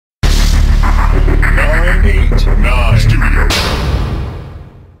Studio.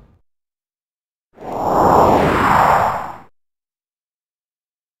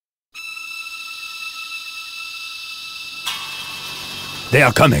 They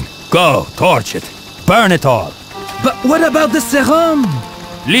are coming. Go, torch it. Burn it all. But what about the serum?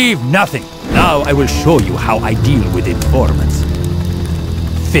 Leave nothing. Now I will show you how I deal with informants.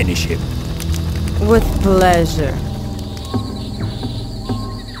 Finish him. With pleasure.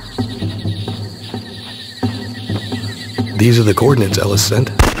 These are the coordinates Ellis sent.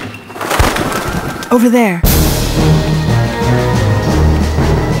 Over there.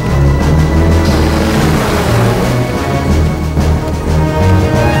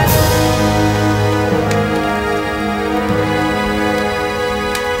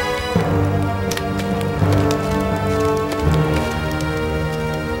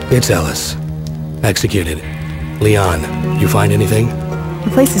 It's Ellis. Executed. Leon, you find anything?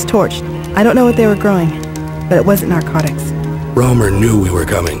 The place is torched. I don't know what they were growing, but it wasn't narcotics. Romer knew we were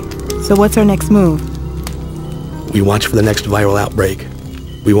coming. So what's our next move? We watch for the next viral outbreak.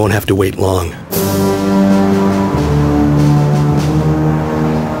 We won't have to wait long.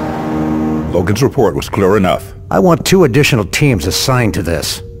 Logan's report was clear enough. I want 2 additional teams assigned to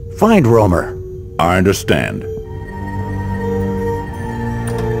this. Find Romer. I understand.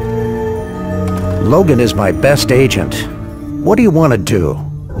 Logan is my best agent. What do you want to do?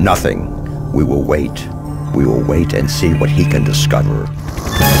 Nothing. We will wait. We will wait and see what he can discover.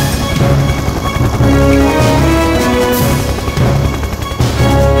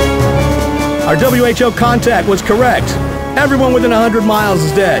 Our WHO contact was correct. Everyone within 100 miles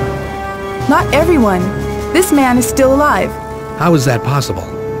is dead. Not everyone. This man is still alive. How is that possible?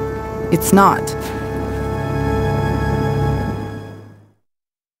 It's not.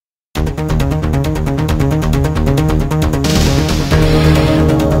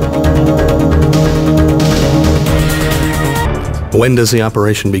 When does the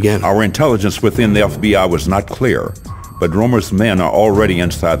operation begin? Our intelligence within the FBI was not clear, but Romer's men are already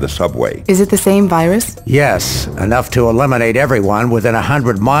inside the subway. Is it the same virus? Yes, enough to eliminate everyone within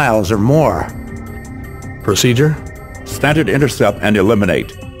 100 miles or more. Procedure? Standard intercept and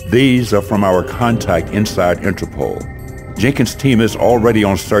eliminate. These are from our contact inside Interpol. Jenkins' team is already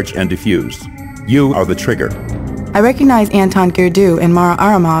on search and defuse. You are the trigger. I recognize Anton Gerdu and Mara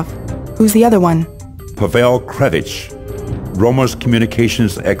Aramov. Who's the other one? Pavel Krevich, Romer's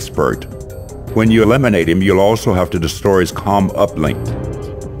communications expert. When you eliminate him, you'll also have to destroy his comm uplink.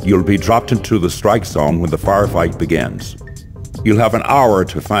 You'll be dropped into the strike zone when the firefight begins. You'll have an hour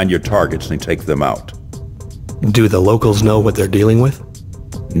to find your targets and take them out. Do the locals know what they're dealing with?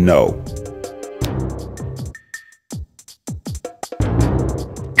 No.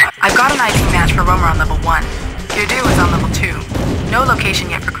 I've got an ID match for Romer on level 1. Gerdu is on level 2. No location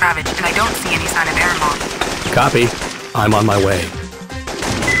yet for Kravich, and I don't see any sign of Aramov. Copy. I'm on my way.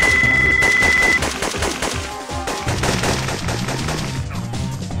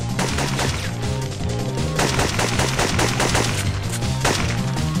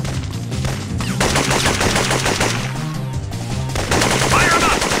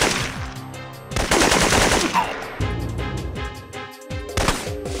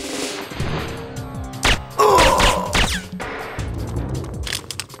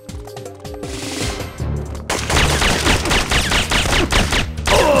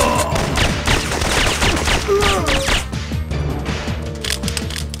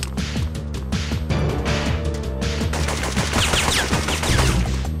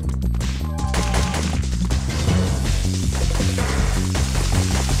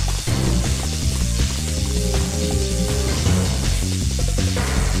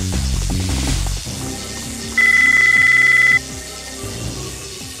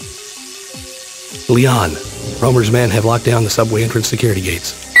 Leon, Romer's men have locked down the subway entrance security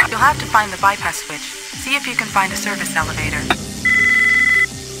gates. You'll have to find the bypass switch. See if you can find a service elevator.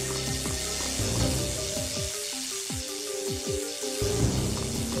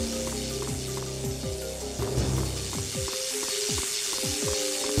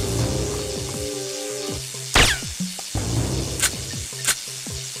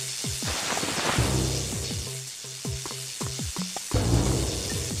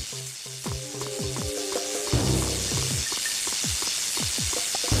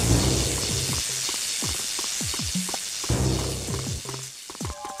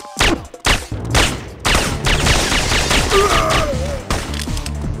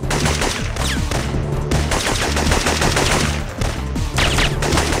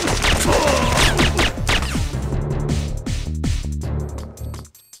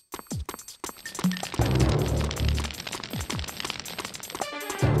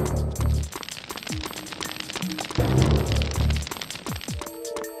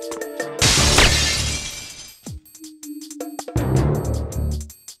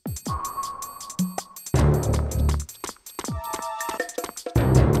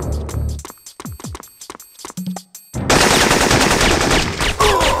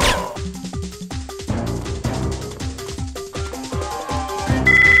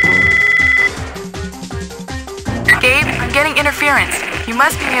 You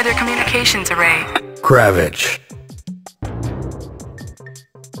must be near their communications array. Kravich.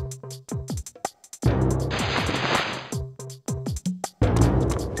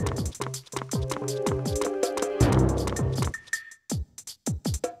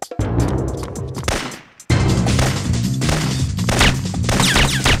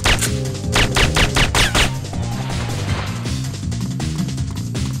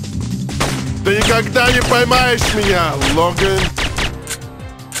 Ты никогда не поймаешь меня, Логан.